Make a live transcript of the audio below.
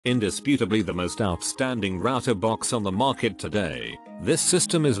Indisputably the most outstanding router box on the market today. This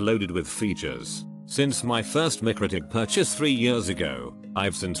system is loaded with features. Since my first Mikrotik purchase 3 years ago,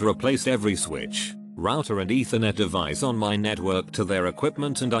 I've since replaced every switch, router and Ethernet device on my network to their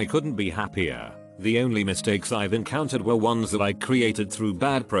equipment, and I couldn't be happier. The only mistakes I've encountered were ones that I created through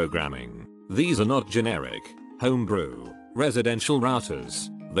bad programming. These are not generic, homebrew, residential routers.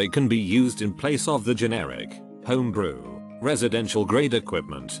 They can be used in place of the generic, homebrew, residential grade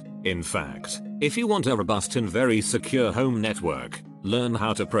equipment. In fact, if you want a robust and very secure home network, learn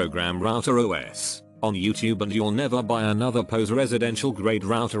how to program RouterOS on YouTube and you'll never buy another PoE residential grade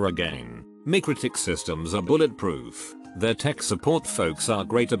router again. Mikrotik systems are bulletproof. Their tech support folks are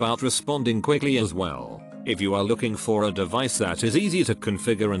great about responding quickly as well. If you are looking for a device that is easy to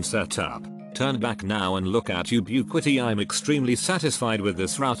configure and set up, turn back now and look at Ubiquiti. I'm extremely satisfied with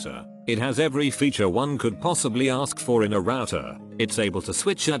this router. It has every feature one could possibly ask for in a router. It's able to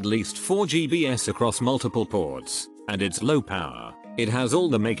switch at least 4 Gbps across multiple ports, and it's low power. It has all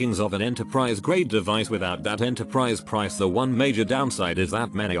the makings of an enterprise-grade device without that enterprise price. The one major downside is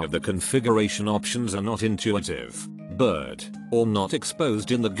that many of the configuration options are not intuitive, or not exposed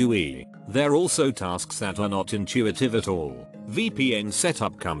in the GUI. There are also tasks that are not intuitive at all. VPN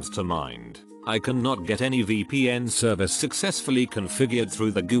setup comes to mind. I cannot get any VPN service successfully configured through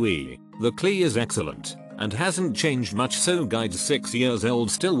the GUI. The CLI is excellent and hasn't changed much, so guides 6 years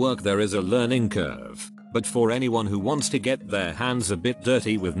old still work. There is a learning curve, but for anyone who wants to get their hands a bit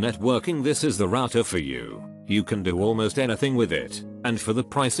dirty with networking, this is the router for you. You can do almost anything with it, and for the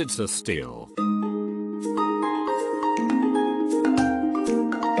price it's a steal.